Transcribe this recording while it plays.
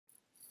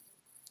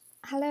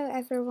Hello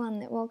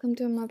everyone, welcome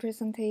to my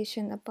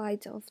presentation, A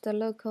Bite of the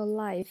Local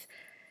Life,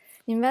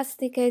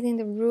 investigating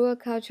the rural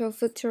cultural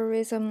food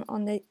tourism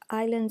on the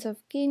islands of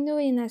Kihnu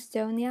in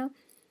Estonia.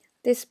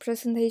 This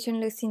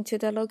presentation looks into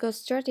the local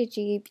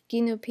strategy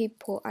Kihnu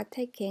people are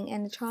taking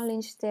and the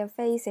challenge they're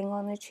facing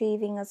on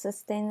achieving a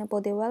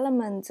sustainable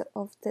development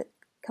of the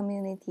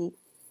community.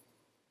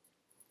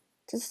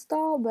 To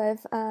start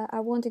with,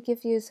 I want to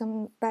give you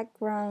some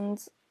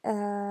background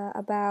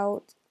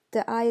about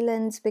the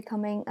islands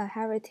becoming a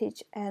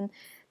heritage and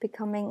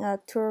becoming a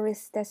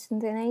tourist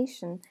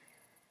destination.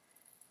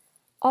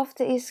 Off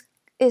the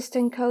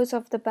eastern coast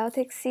of the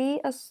Baltic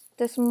Sea,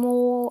 the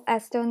small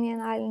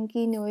Estonian island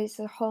Kihnu is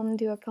home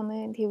to a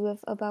community with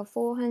about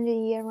 400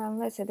 year-round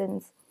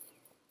residents.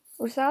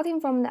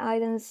 Resulting from the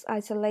island's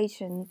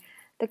isolation,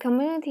 the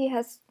community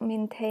has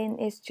maintained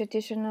its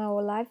traditional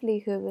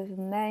livelihood with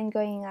men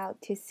going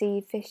out to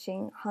sea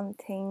fishing,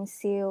 hunting,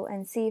 seal,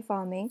 and sea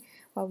farming,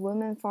 while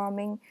women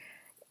farming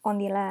on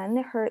the land,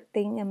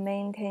 herding, and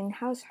maintaining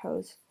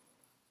households.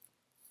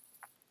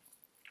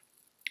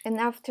 And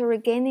after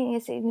regaining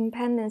its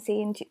independence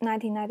in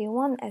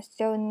 1991,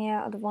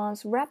 Estonia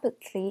advanced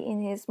rapidly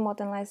in its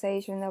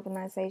modernization,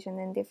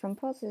 urbanization, and different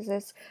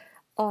processes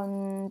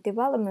on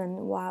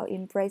development while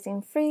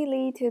embracing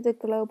freely to the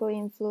global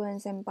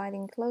influence and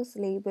binding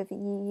closely with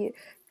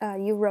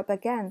Europe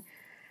again.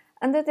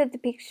 Under the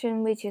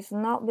depiction, which is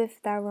not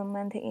without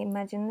romantic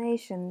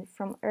imagination,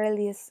 from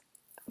earliest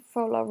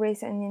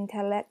followers and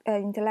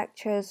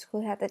intellectuals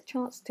who had the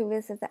chance to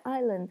visit the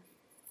island,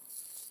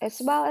 as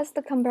well as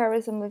the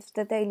comparison with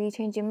the daily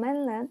changing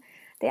mainland,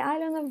 the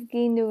island of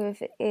Kihnu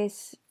with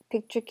its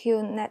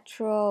picturesque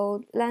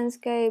natural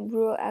landscape,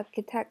 rural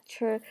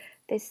architecture,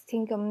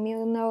 distinct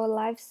communal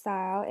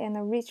lifestyle, and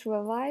a rich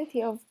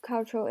variety of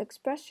cultural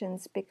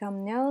expressions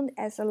become known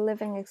as a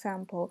living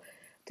example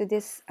to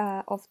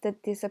of the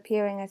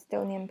disappearing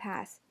Estonian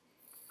past.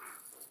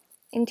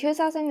 In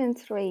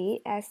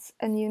 2003, as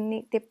a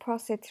unique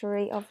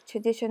depository of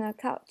traditional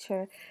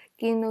culture,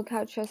 Kihnu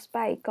Cultural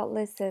Space got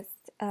listed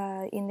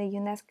in the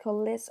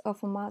UNESCO list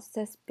of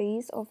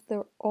masterpieces of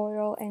the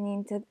oral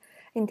and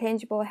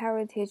intangible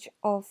heritage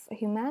of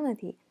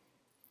humanity.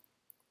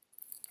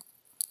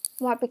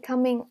 While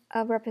becoming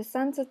a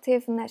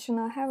representative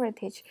national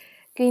heritage,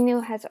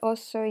 Kihnu has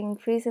also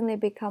increasingly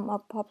become a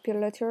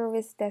popular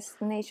tourist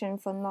destination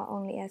for not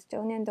only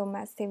Estonian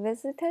domestic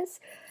visitors,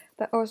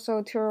 but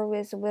also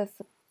tourists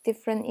with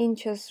different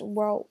interests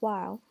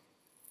worldwide.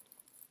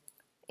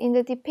 In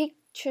the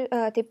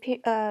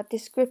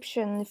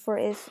description for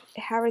its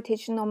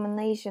heritage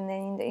nomination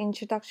and in the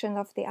introduction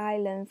of the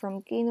island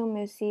from Kihnu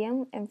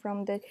Museum and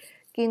from the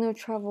Kihnu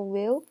Travel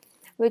Wheel,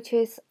 which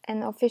is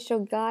an official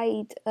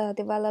guide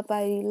developed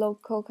by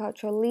local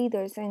cultural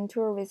leaders and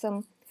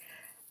tourism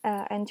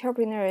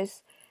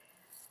entrepreneurs,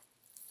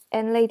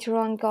 and later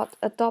on got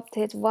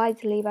adopted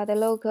widely by the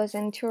locals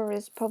and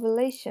tourist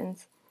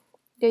populations.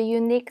 The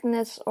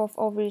uniqueness of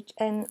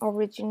and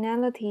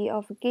originality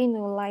of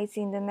Kihnu lies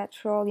in the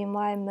natural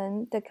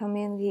environment, the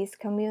community's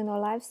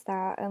communal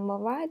lifestyle, and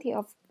variety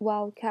of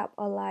well-kept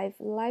alive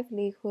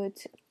livelihood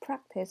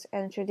practice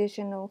and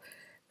traditional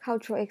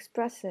cultural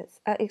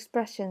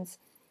expressions.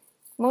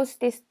 Most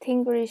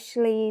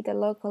distinguishingly, the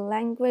local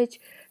language,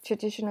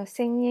 traditional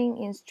singing,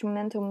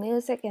 instrumental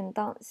music and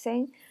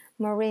dancing,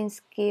 marine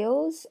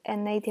skills,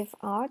 and native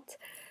art,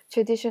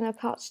 traditional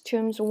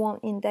costumes worn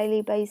in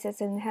daily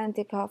basis and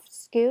handicraft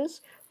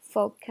skills,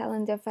 folk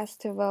calendar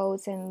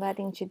festivals, and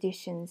wedding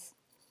traditions.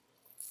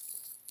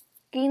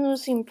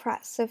 Kihnu's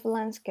impressive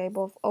landscape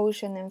of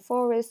ocean and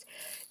forest,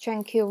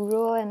 tranquil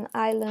rural and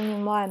island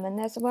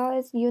environment, as well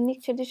as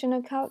unique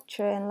traditional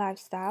culture and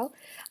lifestyle,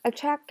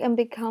 attract and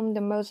become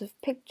the most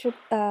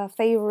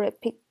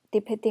favorite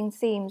depicting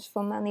themes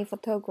for many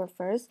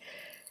photographers,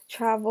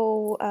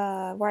 travel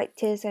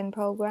writers and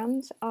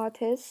programs,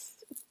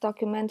 artists,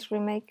 documentary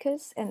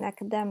makers, and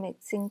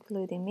academics,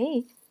 including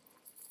me.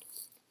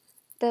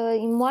 The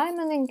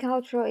environment and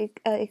cultural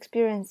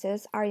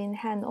experiences are in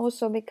hand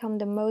also become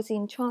the most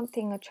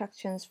enchanting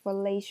attractions for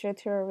leisure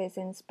tourists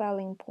and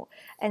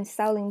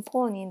selling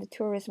point in the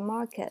tourist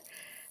market.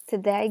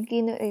 Today,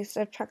 Kihnu is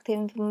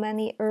attracting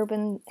many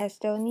urban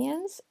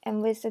Estonians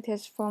and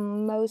visitors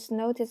from most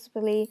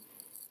noticeably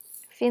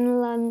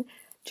Finland,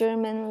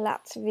 Germany,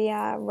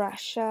 Latvia,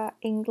 Russia,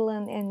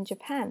 England, and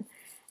Japan.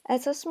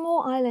 As a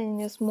small island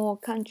in the small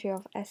country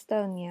of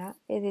Estonia,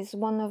 it is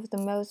one of the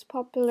most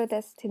popular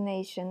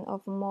destinations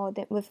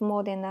with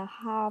more than a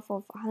half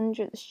of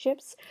 100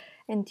 ships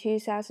and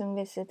 2,000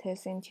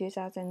 visitors in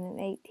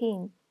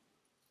 2018.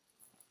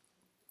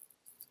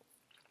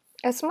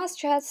 As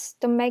much as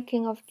the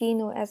making of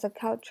Kihnu as a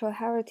cultural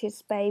heritage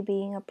space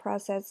being a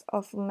process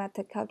of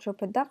metacultural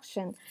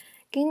production,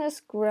 Kihnu's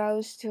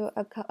growth to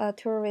a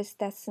tourist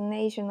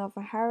destination of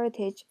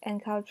heritage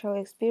and cultural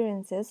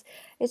experiences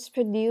is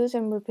produced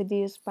and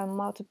reproduced by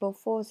multiple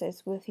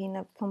forces within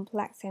a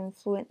complex and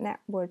fluid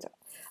network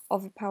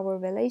of power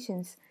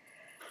relations.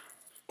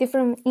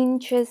 Different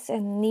interests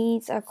and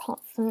needs are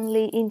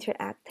constantly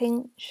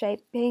interacting,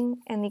 shaping,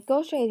 and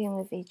negotiating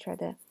with each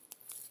other.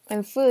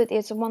 And food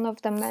is one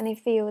of the many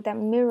fields that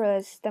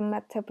mirrors the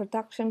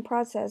meta-production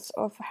process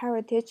of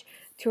heritage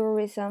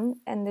tourism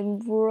and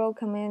the rural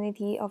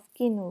community of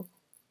Kihnu.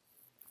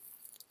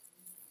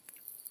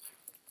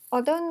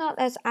 Although not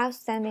as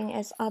outstanding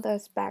as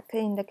others back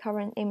in the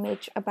current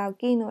image about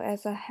Kihnu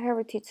as a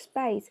heritage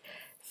space,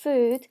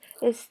 food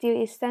is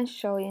still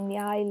essential in the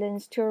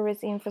island's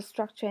tourist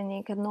infrastructure and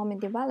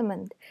economic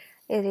development.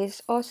 It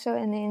is also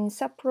an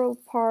inseparable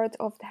part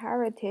of the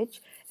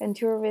heritage and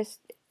tourist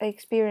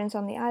experience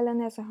on the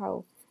island as a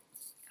whole.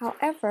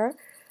 However,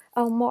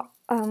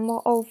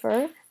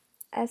 moreover,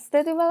 as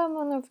the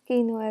development of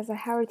Kihnu as a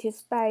heritage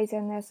space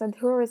and as a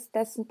tourist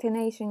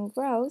destination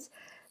grows,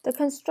 the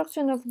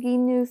construction of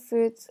Kihnu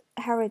food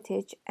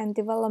heritage and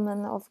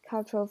development of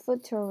cultural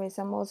food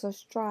tourism also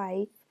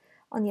strive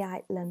on the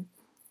island.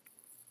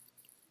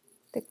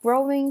 The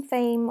growing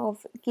fame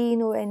of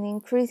Kihnu and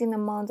increasing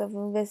amount of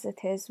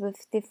visitors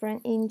with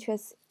different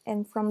interests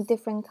and from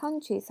different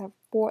countries have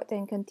brought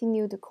and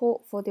continue to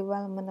call for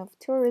development of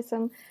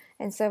tourism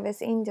and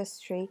service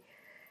industry.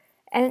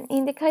 And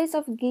in the case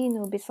of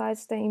Kihnu,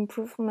 besides the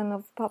improvement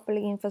of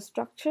public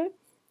infrastructure,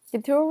 the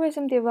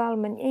tourism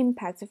development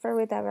impacts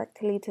very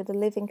directly to the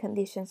living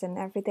conditions and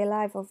everyday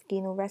life of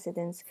Kihnu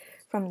residents,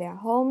 from their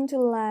home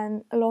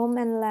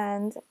and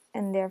land,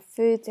 and their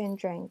food and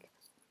drink.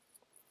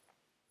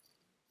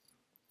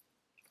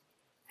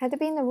 Had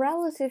been a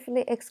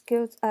relatively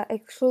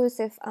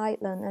exclusive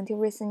island until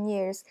recent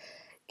years,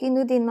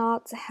 Kihnu did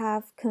not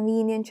have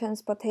convenient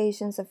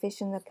transportation,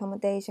 sufficient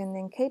accommodation,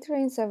 and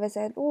catering service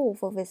at all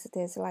for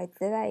visitors like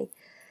today.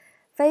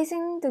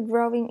 Facing the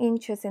growing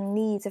interest and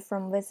needs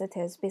from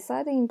visitors,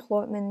 besides the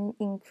employment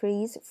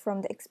increase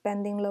from the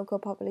expanding local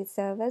public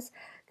service,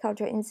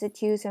 cultural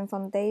institutes and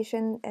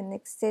foundations, and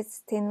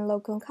existing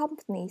local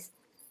companies,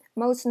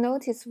 most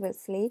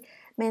noticeably,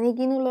 many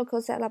Kihnu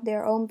locals set up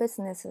their own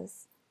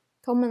businesses.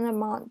 Common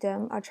among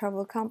them are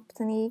travel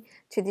company,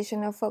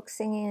 traditional folk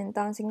singing and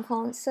dancing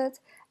concerts,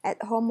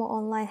 at-home or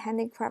online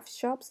handicraft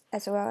shops,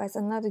 as well as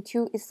another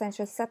two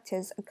essential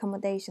sectors,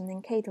 accommodation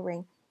and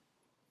catering.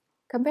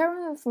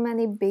 Comparing with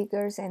many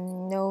bigger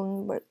and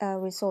known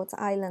resort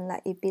islands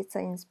like Ibiza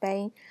in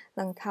Spain,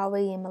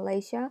 Langkawi in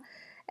Malaysia,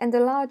 and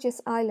the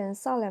largest island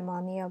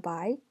Saaremaa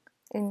nearby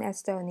in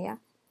Estonia,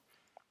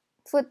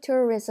 food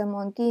tourism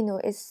on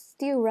Kihnu is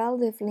still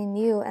relatively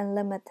new and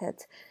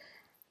limited,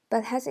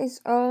 but has its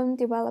own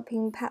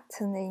developing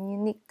pattern and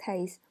unique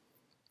taste.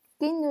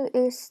 Kihnu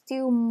is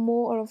still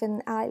more of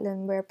an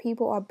island where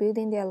people are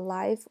building their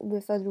life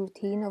with a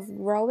routine of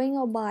growing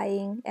or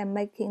buying and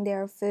making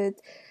their food,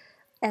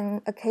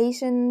 and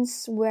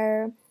occasions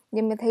where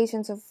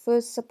limitations of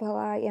food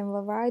supply and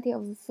variety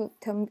of food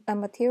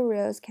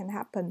materials can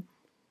happen.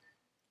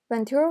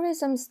 When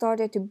tourism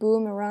started to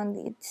boom around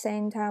the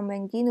same time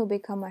when Kihnu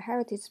became a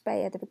heritage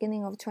space at the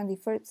beginning of the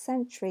 21st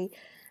century,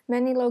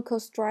 many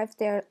locals drive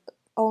their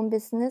own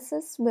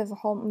businesses with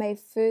homemade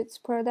foods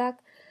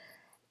product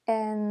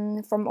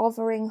and from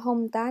offering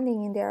home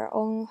dining in their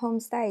own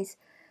homestays,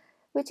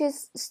 which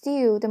is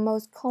still the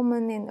most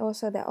common and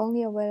also the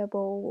only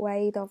available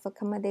way of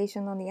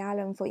accommodation on the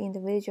island for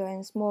individual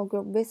and small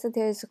group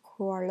visitors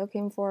who are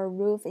looking for a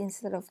roof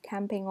instead of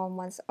camping on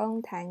one's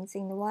own tents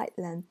in the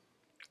wildland.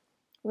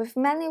 With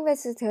many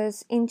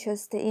visitors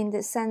interested in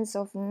the sense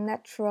of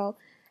natural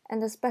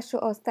and the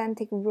special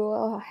authentic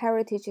rural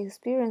heritage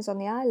experience on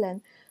the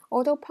island,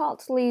 although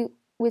partly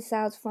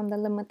results from the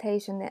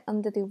limitation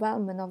and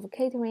underdevelopment of the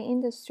catering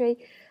industry,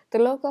 the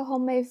local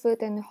homemade food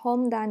and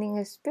home dining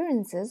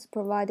experiences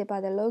provided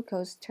by the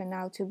locals turn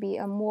out to be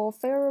a more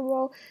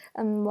favorable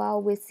and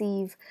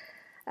well-received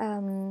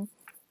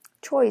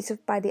choice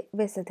by the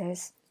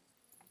visitors.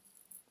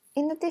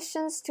 In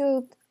addition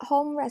to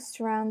home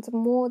restaurants,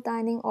 more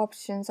dining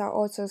options are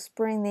also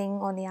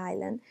springing on the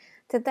island.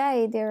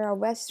 Today, there are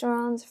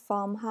restaurants,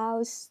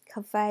 farmhouse,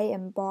 cafe,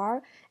 and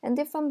bar, and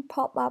different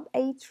pop-up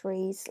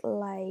eateries,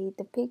 like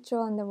the picture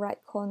on the right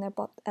corner,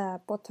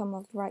 bottom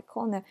of the right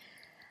corner,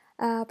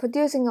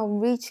 producing a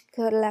rich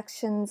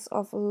collections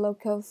of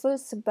local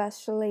foods,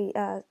 especially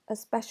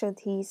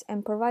specialties,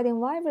 and providing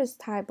various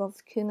type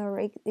of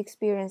culinary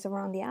experience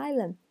around the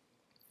island.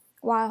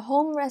 While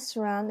home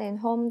restaurant and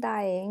home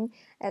dining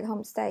at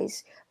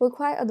homestays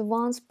require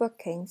advanced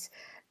bookings,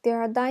 there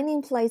are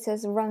dining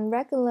places run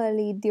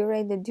regularly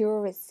during the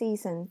tourist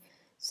season.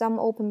 Some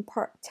open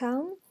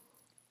part-time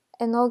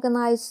and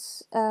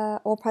organize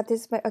or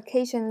participate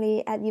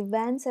occasionally at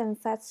events and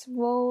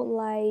festivals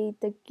like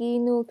the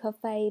Kihnu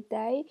Cafe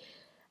Day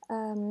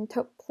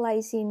took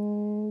place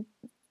in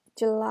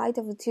July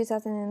of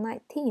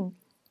 2019.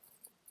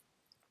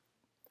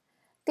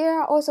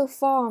 There are also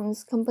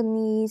farms,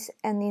 companies,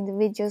 and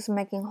individuals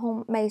making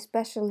homemade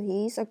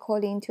specialties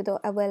according to the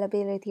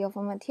availability of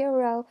a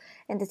material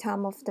and the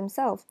time of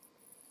themselves.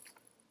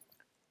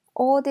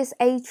 All these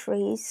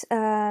eateries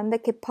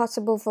make it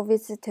possible for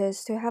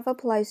visitors to have a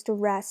place to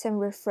rest and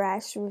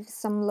refresh with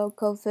some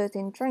local food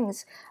and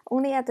drinks, not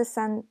only at the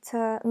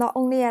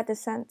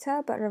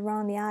center, but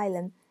around the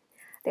island.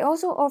 They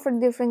also offer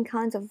different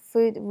kinds of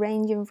food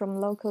ranging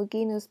from local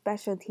Kihnu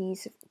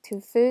specialties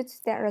to foods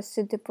that are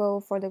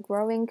suitable for the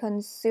growing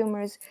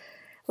consumers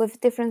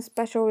with different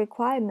special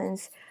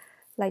requirements,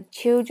 like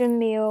children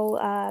meal,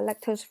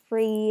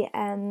 lactose-free,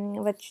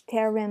 and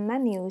vegetarian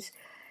menus,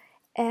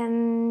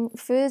 and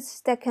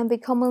foods that can be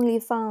commonly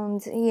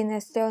found in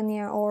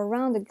Estonia or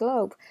around the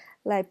globe,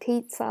 like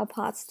pizza,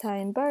 pasta,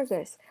 and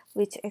burgers,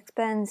 which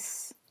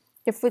expands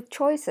the food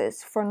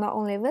choices for not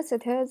only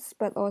visitors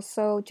but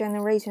also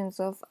generations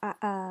of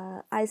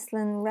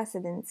Iceland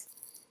residents.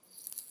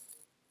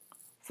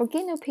 For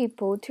Kihnu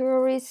people,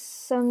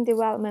 tourism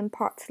development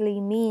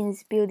partly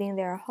means building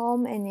their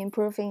home and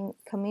improving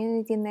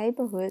community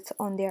neighborhoods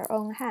on their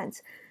own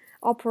hands,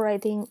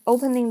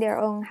 opening their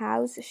own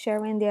house,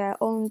 sharing their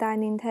own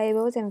dining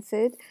tables and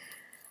food,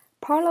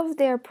 part of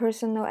their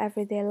personal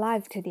everyday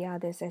life to the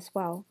others as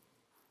well.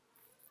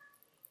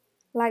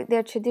 Like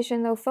their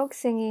traditional folk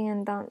singing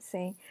and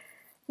dancing,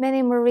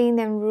 many marine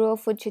and rural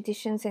food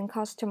traditions and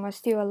customs are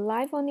still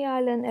alive on the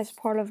island as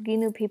part of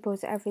Kihnu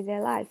people's everyday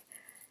life.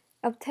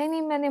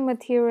 Obtaining many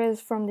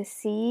materials from the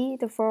sea,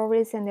 the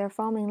forest, and their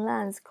farming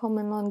lands,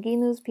 common on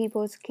Kihnu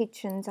people's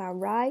kitchens are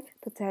rye,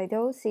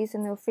 potatoes,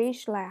 seasonal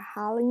fish like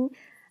haling,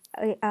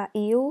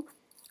 eel,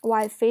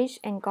 whitefish,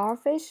 and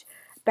garfish,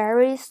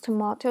 berries,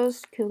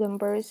 tomatoes,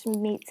 cucumbers,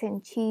 meats,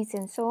 and cheese,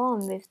 and so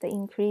on, with the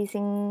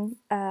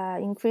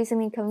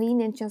increasingly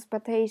convenient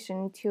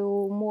transportation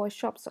to more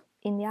shops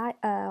in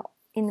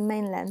the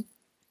mainland.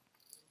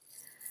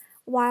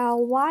 While a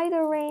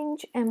wider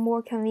range and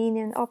more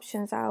convenient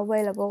options are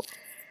available,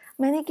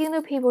 many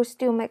Kihnu people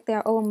still make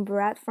their own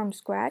bread from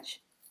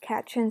scratch,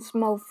 catch and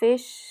smoke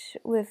fish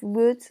with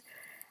wood,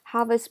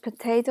 harvest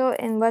potato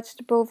and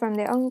vegetable from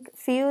their own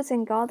fields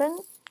and garden,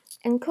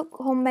 and cook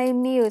homemade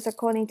meals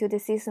according to the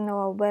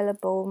seasonal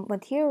available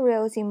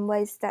materials in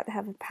ways that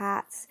have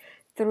passed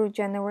through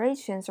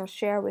generations or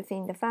shared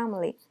within the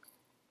family.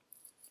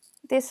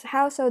 These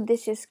household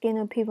dishes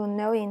Kihnu people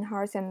know in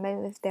hearts and made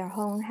with their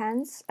own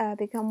hands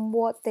become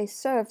what they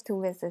serve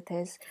to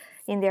visitors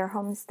in their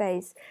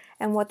homestays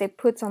and what they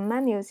put on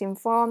menus in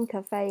farm,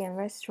 cafe, and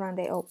restaurant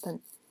they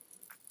open.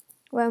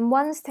 When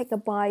ones take a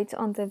bite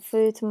on the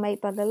food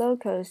made by the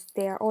locals,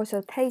 they are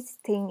also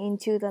tasting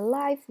into the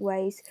life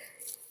ways,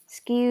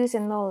 skills,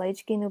 and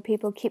knowledge Kihnu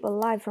people keep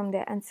alive from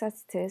their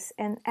ancestors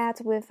and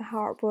add with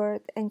hard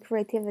work and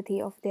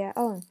creativity of their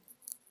own.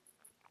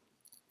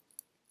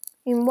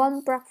 In one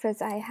breakfast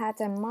I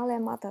had at Male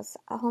Mata's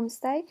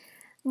homestay,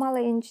 Male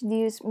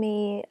introduced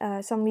me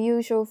some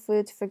usual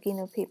food for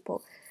Kihnu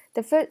people.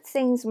 The first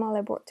things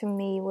Male brought to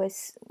me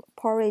was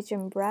porridge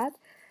and bread,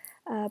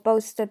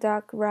 both the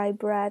dark rye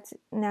bread,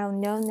 now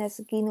known as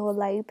Kihnu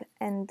leib,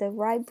 and the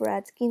rye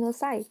bread Kihnu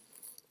sai,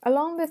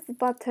 along with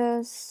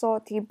butter,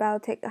 salty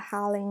Baltic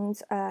herring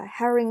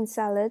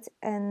salad,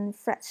 and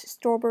fresh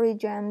strawberry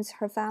jams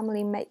her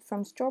family made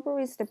from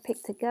strawberries they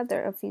picked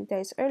together a few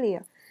days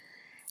earlier.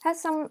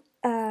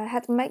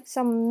 Had made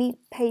some meat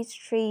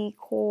pastry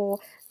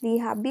called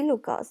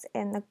lihabilukas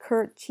and a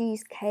curd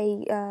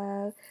cheesecake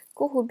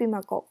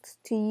kuhubimakot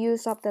to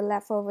use up the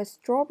leftover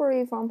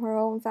strawberry from her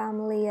own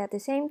family at the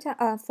same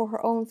time. For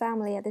her own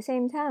family at the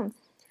same time,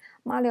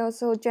 Mali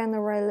also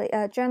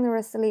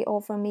generously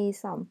offered me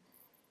some.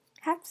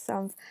 Have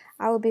some.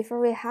 I will be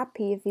very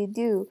happy if you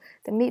do.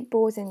 The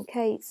meatballs and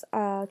cakes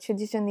are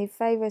traditionally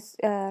favorite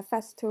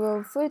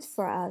festival food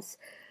for us.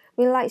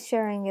 We like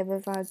sharing it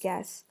with our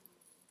guests.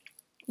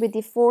 We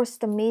divorce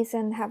the meat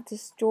and have the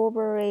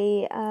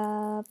strawberry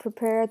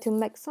prepared to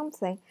make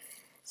something.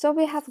 So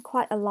we have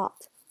quite a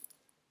lot.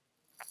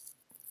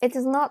 It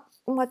is not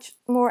much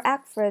more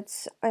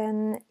effort,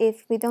 and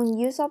if we don't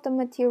use up the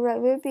material,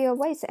 it will be a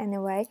waste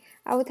anyway.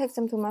 I will take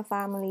some to my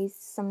family,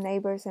 some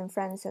neighbors and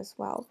friends as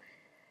well,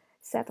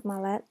 said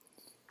Malet.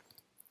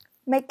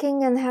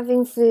 Making and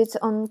having foods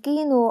on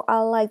Kihnu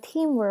are like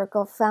teamwork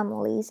of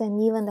families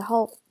and even the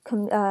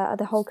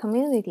whole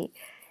community.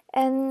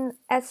 And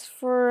as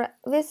for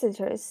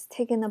visitors,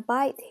 taking a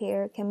bite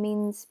here can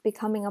mean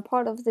becoming a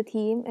part of the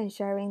team and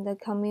sharing the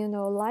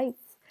communal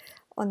life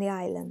on the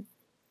island.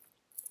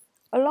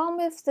 Along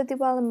with the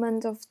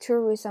development of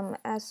tourism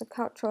as a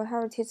cultural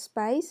heritage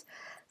space,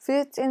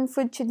 food and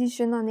food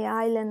tradition on the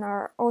island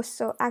are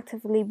also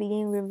actively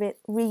being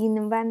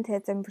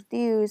reinvented and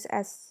produced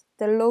as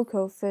the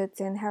local foods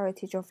and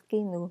heritage of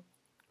Kihnu,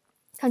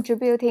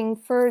 contributing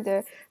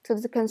further to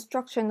the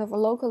construction of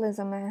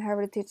localism and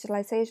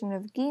heritageization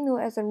of Kihnu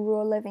as a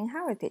rural living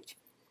heritage.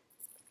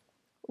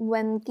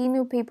 When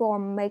Kihnu people are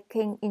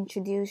making,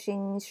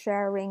 introducing,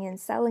 sharing, and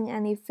selling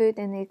any food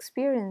and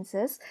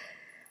experiences,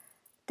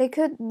 they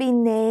could be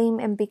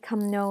named and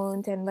become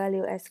known and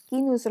valued as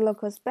Kihnu's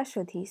local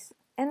specialties.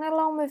 And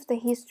along with the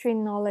history,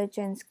 knowledge,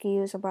 and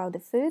skills about the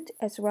food,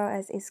 as well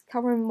as its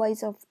current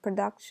ways of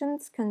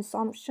productions,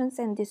 consumptions,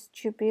 and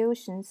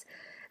distributions,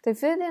 the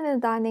food and the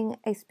dining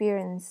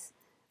experience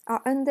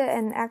are under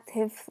an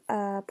active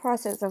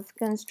process of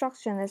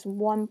construction as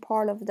one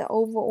part of the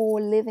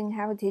overall living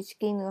heritage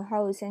Kihnu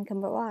holds and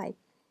can provide.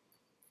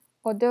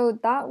 Although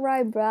dark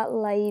rye bread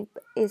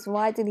is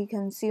widely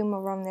consumed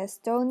around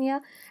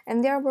Estonia,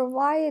 and there are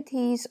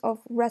varieties of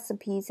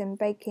recipes and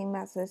baking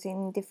methods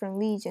in different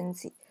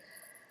regions.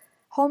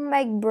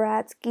 Homemade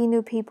bread,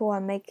 Kihnu people are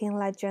making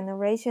like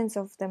generations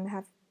of them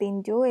have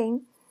been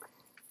doing,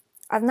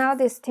 are now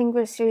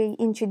distinguishedly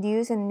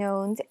introduced and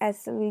known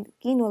as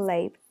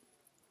Kihnu.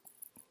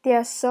 They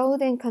are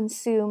sold and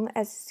consumed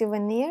as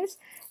souvenirs,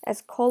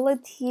 as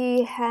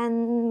quality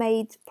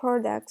handmade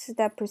products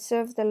that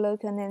preserve the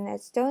local and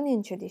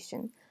Estonian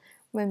tradition.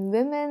 When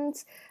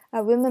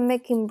women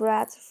making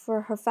bread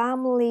for her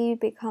family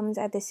becomes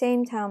at the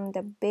same time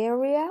the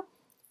barrier,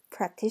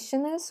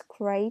 practitioners,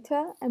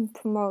 creator, and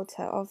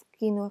promoter of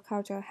Kihnu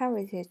cultural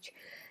heritage.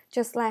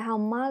 Just like how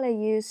Mala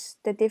used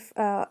the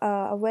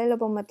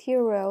available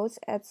materials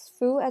as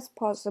few as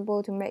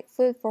possible to make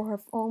food for her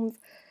own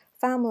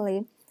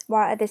family,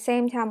 while at the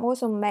same time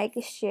also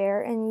make,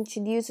 share, and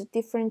introduce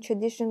different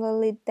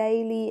traditionally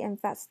daily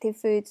and festive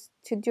foods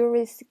to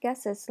tourist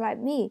guests like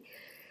me.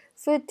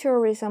 Food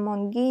tourism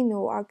on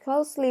Kihnu are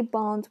closely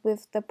bound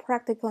with the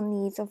practical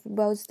needs of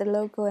both the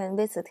local and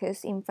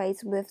visitors in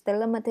face with the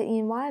limited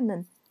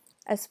environment,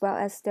 as well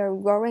as their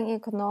growing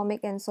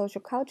economic and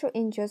social cultural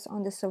interest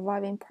on the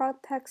surviving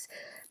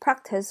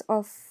practice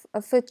of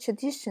a food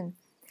tradition.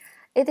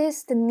 It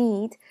is the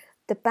need,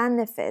 the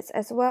benefits,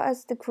 as well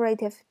as the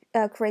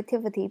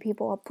creativity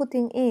people are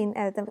putting in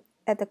at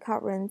the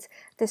current,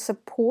 the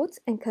support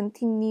and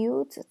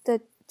continued the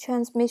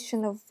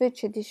transmission of food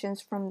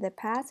traditions from the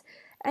past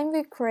and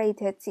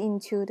recreated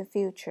into the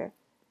future.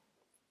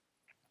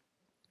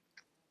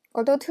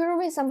 Although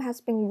tourism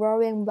has been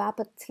growing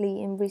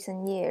rapidly in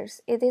recent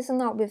years, it is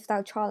not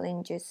without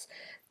challenges.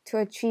 To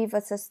achieve a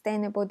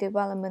sustainable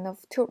development of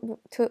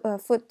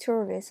food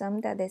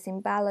tourism that is in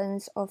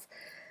balance of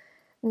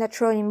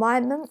natural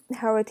environment,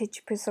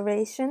 heritage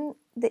preservation,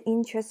 the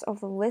interests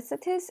of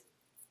visitors,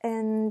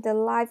 and the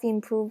life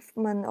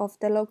improvement of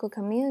the local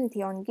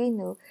community on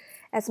Kihnu,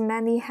 as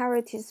many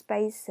heritage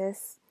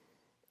spaces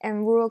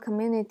and rural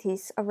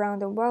communities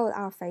around the world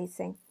are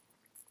facing.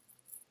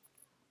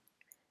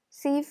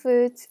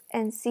 Seafood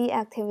and sea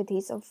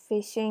activities of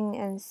fishing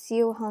and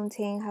seal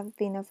hunting have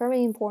been a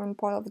very important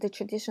part of the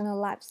traditional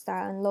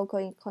lifestyle and local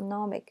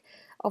economic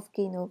of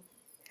Kihnu.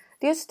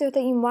 Due to the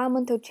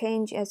environmental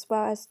change as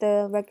well as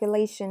the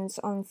regulations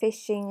on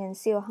fishing and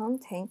seal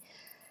hunting,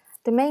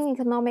 the main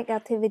economic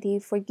activity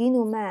for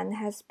Kihnu men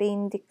has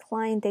been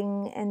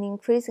declining and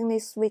increasingly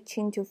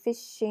switching to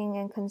fishing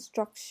and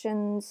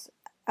constructions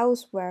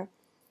elsewhere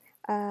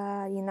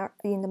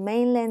in the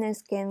mainland and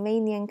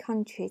Scandinavian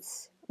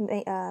countries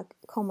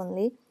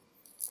commonly.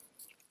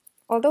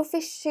 Although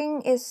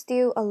fishing is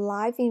still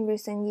alive in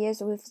recent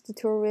years with the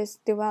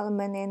tourist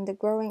development and the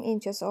growing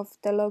interest of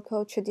the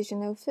local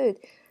traditional food,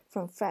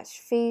 from fresh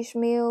fish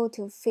meal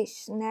to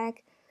fish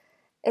snack,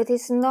 it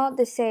is not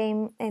the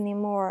same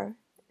anymore,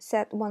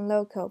 said one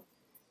local.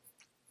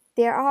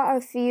 There are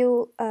a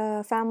few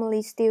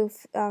families still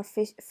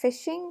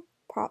fishing,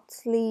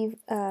 partly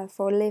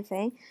for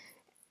living,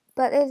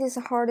 but it is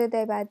harder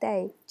day by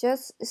day.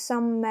 Just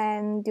some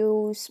men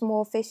do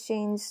small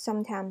fishing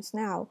sometimes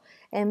now,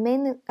 and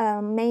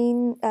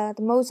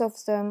most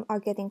of them are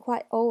getting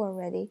quite old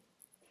already.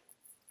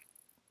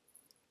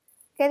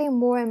 Getting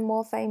more and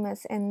more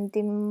famous and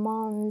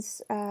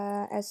demands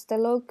as the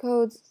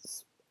local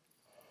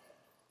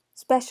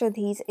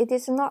specialties, it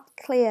is not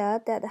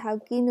clear that how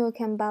Kihnu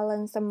can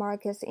balance the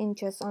market's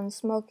interest on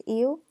smoked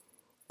eel,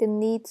 the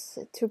needs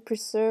to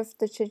preserve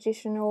the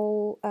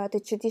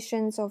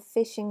traditions of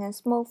fishing and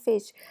smoked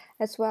fish,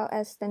 as well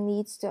as the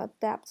needs to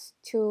adapt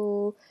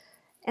to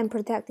and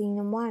protect the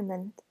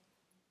environment.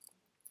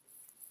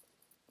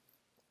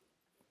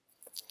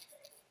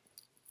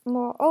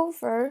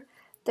 Moreover,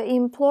 the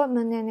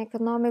employment and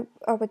economic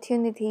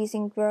opportunities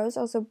in growth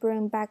also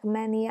bring back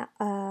many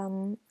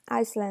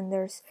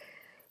Icelanders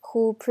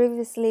who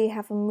previously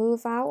have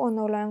moved out or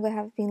no longer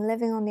have been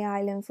living on the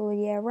island for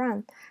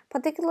year-round,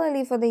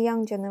 particularly for the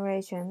young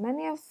generation,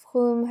 many of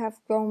whom have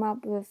grown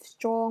up with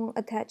strong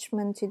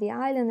attachment to the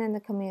island and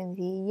the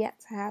community,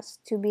 yet has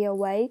to be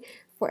away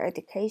for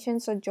education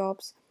or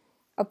jobs,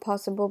 a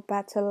possible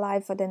better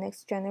life for the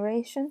next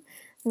generation.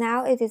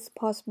 Now it is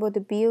possible to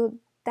build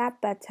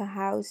that better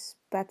house,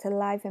 better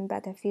life, and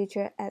better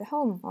future at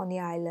home on the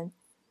island.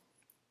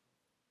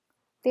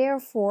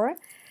 Therefore,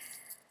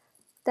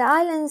 the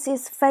island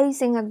is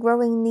facing a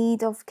growing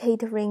need of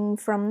catering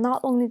from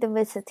not only the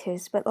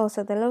visitors but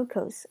also the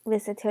locals.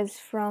 Visitors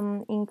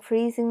from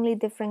increasingly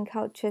different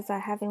cultures are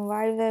having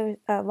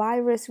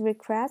various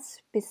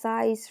requests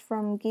besides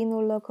from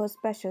Kihnu local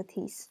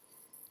specialties.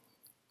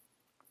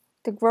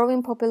 The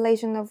growing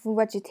population of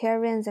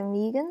vegetarians and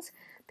vegans,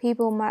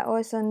 people might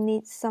also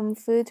need some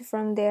food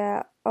from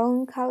their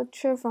own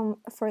culture,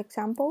 for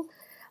example.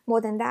 More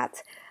than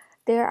that,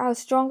 there are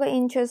stronger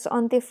interests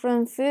on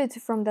different foods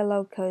from the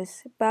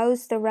locals,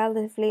 both the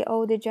relatively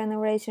older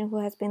generation who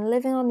has been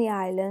living on the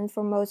island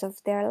for most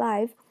of their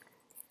life,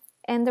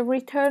 and the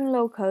return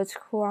locals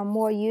who are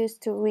more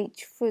used to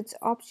rich food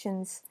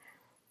options.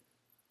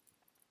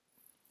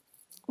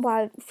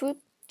 While food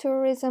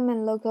tourism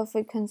and local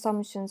food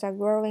consumptions are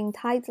growing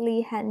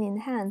tightly hand in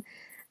hand,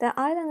 the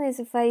island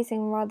is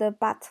facing rather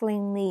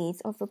battling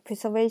needs of the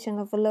preservation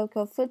of a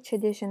local food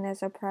tradition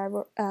as a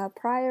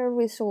prior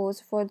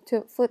resource for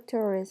food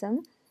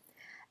tourism,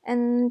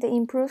 and the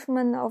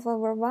improvement of a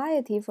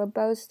variety for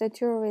both the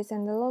tourists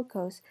and the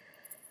locals.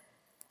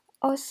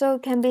 Also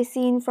can be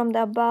seen from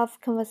the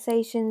above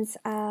conversations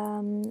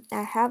I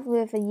have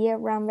with a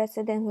year-round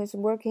resident who is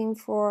working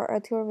for a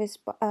tourist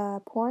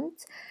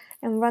point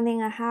and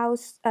running a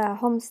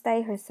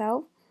homestay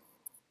herself.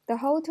 The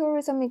whole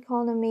tourism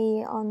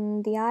economy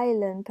on the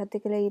island,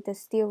 particularly the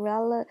still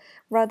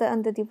rather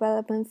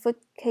underdeveloped food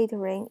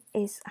catering,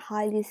 is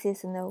highly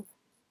seasonal.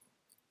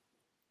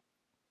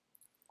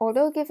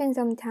 Although giving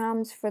some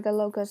time for the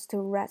locals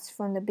to rest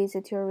from the busy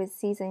tourist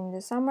season in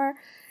the summer,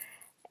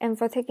 and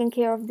for taking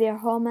care of their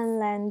home and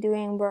land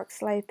doing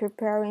works like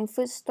preparing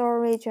food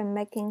storage and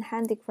making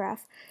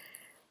handicraft,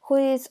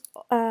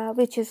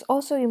 which is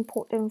also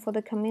important for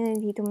the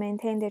community to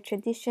maintain their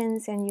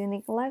traditions and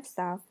unique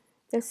lifestyle.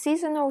 The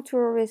seasonal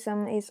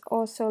tourism is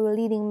also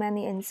leading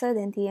many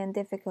uncertainty and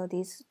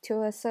difficulties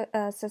to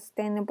a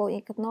sustainable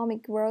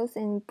economic growth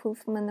and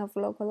improvement of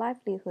local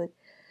livelihood.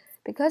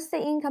 Because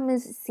the income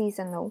is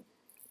seasonal,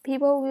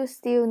 people will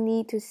still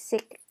need to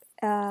seek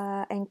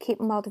and keep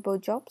multiple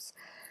jobs,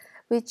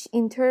 which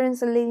in turn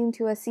is leading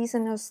to a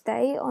seasonal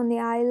stay on the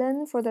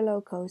island for the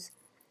locals.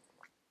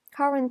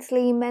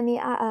 Currently, many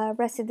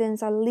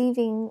residents are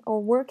living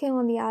or working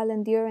on the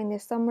island during the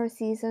summer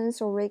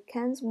seasons or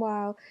weekends,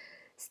 while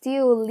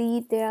still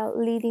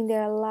leading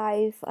their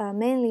life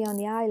mainly on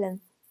the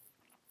island.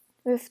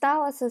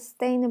 Without a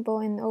sustainable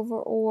and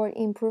overall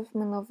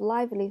improvement of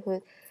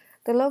livelihood,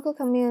 the local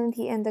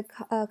community and the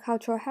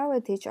cultural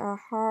heritage are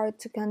hard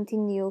to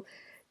continue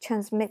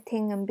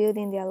transmitting and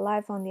building their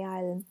life on the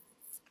island.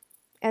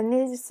 And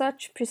it is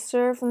such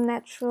preserved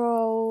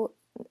natural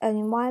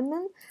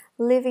environment,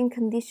 living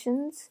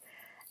conditions,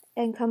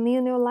 and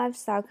communal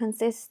lifestyle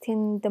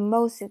consisting the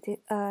most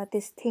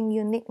distinct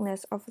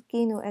uniqueness of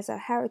Kihnu as a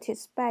heritage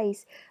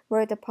space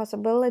where the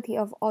possibility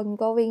of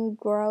ongoing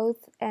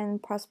growth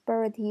and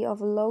prosperity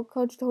of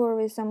local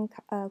tourism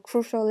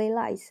crucially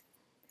lies.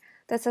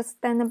 The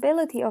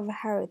sustainability of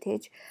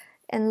heritage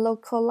and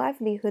local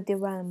livelihood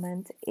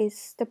development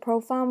is the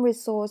profound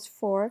resource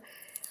for,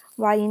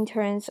 while in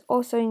turn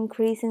also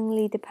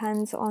increasingly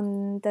depends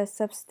on the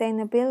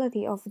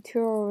sustainability of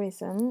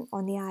tourism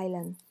on the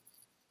island.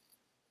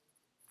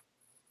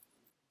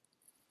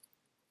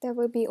 That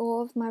will be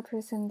all of my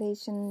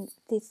presentation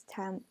this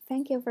time.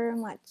 Thank you very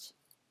much.